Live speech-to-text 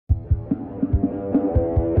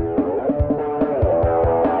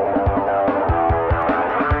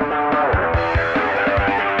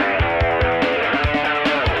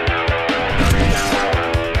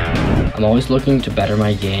I'm always looking to better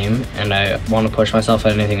my game, and I want to push myself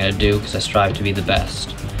at anything I do because I strive to be the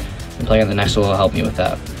best. And playing at the next level will help me with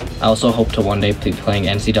that. I also hope to one day be playing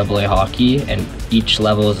NCAA hockey, and each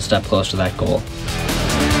level is a step closer to that goal.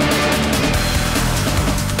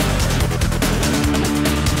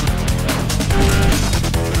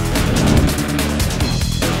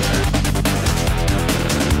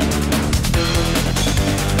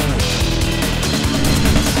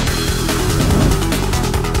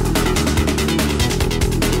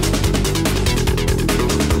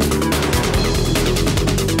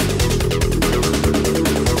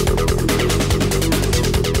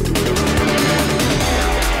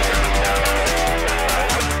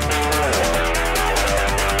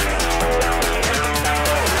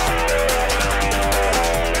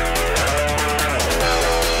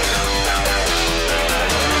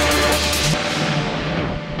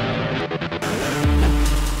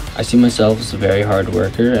 I see myself as a very hard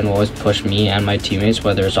worker and will always push me and my teammates,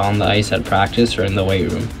 whether it's on the ice at practice or in the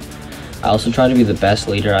weight room. I also try to be the best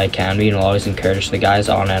leader I can be and will always encourage the guys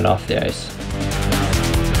on and off the ice.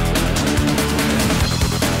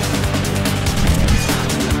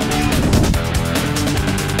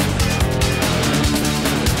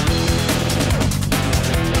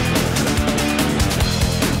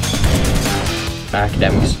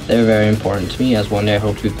 Academics. They're very important to me, as one day I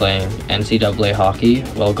hope to be playing NCAA hockey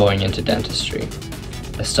while going into dentistry.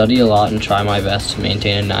 I study a lot and try my best to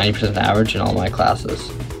maintain a 90% average in all my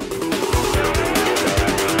classes.